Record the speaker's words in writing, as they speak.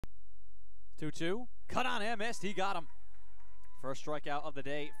2-2. Cut on him, missed. He got him. First strikeout of the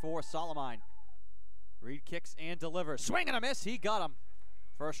day for Solomine. Reed kicks and delivers. Swing and a miss. He got him.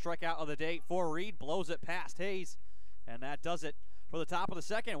 First strikeout of the day for Reed. Blows it past Hayes. And that does it for the top of the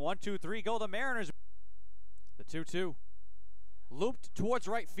second. 1-2-3 go the Mariners. The 2-2. Looped towards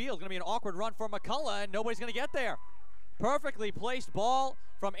right field. Going to be an awkward run for McCullough, and nobody's going to get there. Perfectly placed ball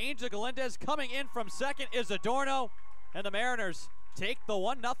from Angel Galindez. Coming in from second is Adorno. And the Mariners take the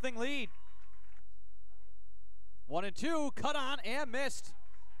 1-0 lead. 1-2, cut on and missed.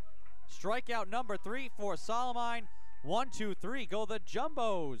 Strikeout number 3 for Solomine. 1-2-3 go the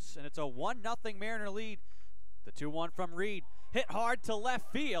Jumbos, and it's a 1-0 Mariner lead. The 2-1 from Reed, hit hard to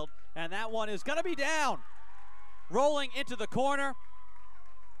left field, and that one is gonna be down. Rolling into the corner,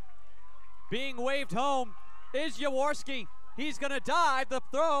 being waved home is Jaworski. He's gonna dive, the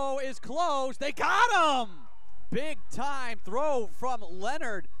throw is closed, they got him! Big time throw from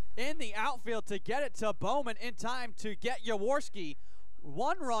Leonard in the outfield to get it to Bowman in time to get Jaworski.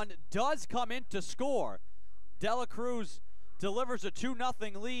 One run does come in to score. Dela Cruz delivers a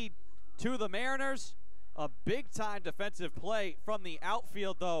 2-0 lead to the Mariners. A big time defensive play from the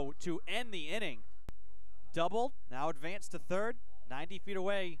outfield though to end the inning. Doubled, now advanced to third, 90 feet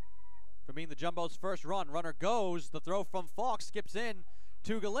away from being the Jumbos' first run. Runner goes, the throw from Falk skips in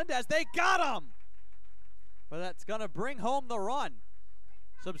to Galindez. They got him! But that's gonna bring home the run.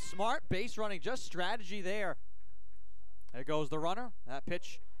 Some smart base running, just strategy there. There goes the runner. That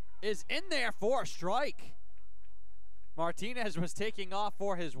pitch is in there for a strike. Martinez was taking off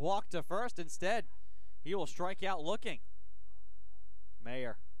for his walk to first. Instead, he will strike out looking.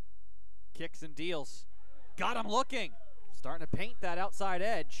 Mayer kicks and deals. Got him looking. Starting to paint that outside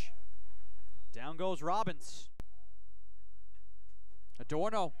edge. Down goes Robbins.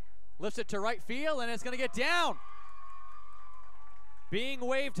 Adorno lifts it to right field, and it's going to get down. Being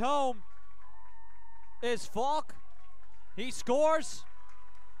waved home is Falk. He scores.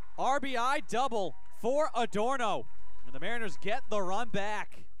 RBI double for Adorno. And the Mariners get the run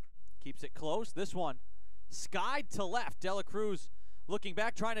back. Keeps it close. This one skied to left. Dela Cruz looking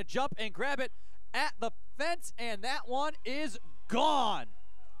back, trying to jump and grab it at the fence, and that one is gone.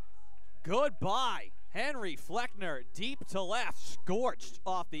 Goodbye. Henry Fleckner deep to left, scorched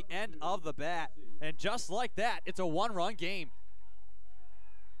off the end of the bat. And just like that, it's a one-run game.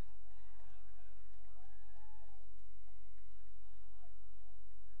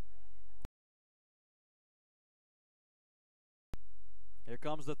 Here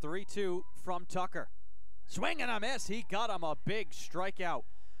comes the 3-2 from Tucker. Swing and a miss. He got him, a big strikeout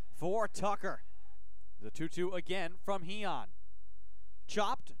for Tucker. The 2-2 again from Heon.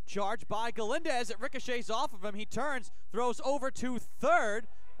 Chopped, charged by Galindez. It ricochets off of him. He turns, throws over to third,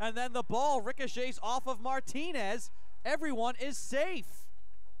 and then the ball ricochets off of Martinez. Everyone is safe,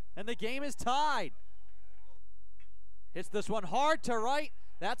 and the game is tied. Hits this one hard to right.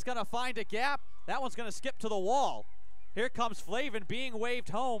 That's going to find a gap. That one's going to skip to the wall. Here comes Flavin. Being waved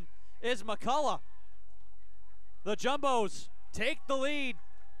home is McCullough. The Jumbos take the lead.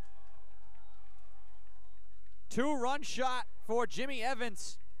 2-run shot for Jimmy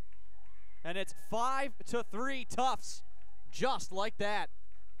Evans. And it's 5-3 Tufts. Just like that.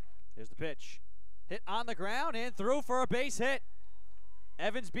 Here's the pitch. Hit on the ground and through for a base hit.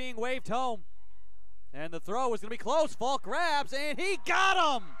 Evans being waved home. And the throw is going to be close. Falk grabs and he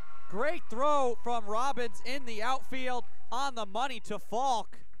got him! Great throw from Robbins in the outfield on the money to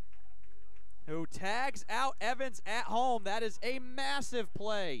Falk, who tags out Evans at home. That is a massive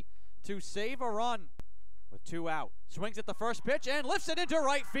play to save a run with 2 out. Swings at the first pitch and lifts it into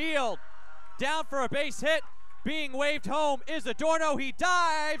right field. Down for a base hit. Being waved home is Adorno. He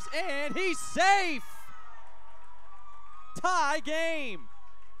dives and he's safe. Tie game.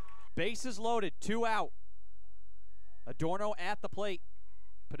 Bases loaded, 2 out. Adorno at the plate.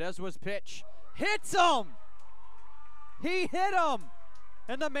 Pedezwa's pitch hits him. He hit him,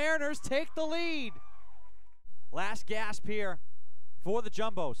 and the Mariners take the lead. Last gasp here for the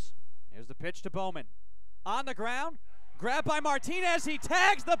Jumbos. Here's the pitch to Bowman. On the ground, grabbed by Martinez. He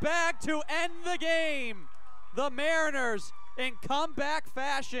tags the bag to end the game. The Mariners, in comeback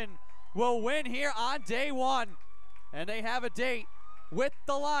fashion, will win here on day 1, and they have a date with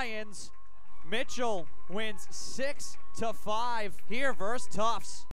the Lions. Mitchell wins 6-5 here versus Tufts.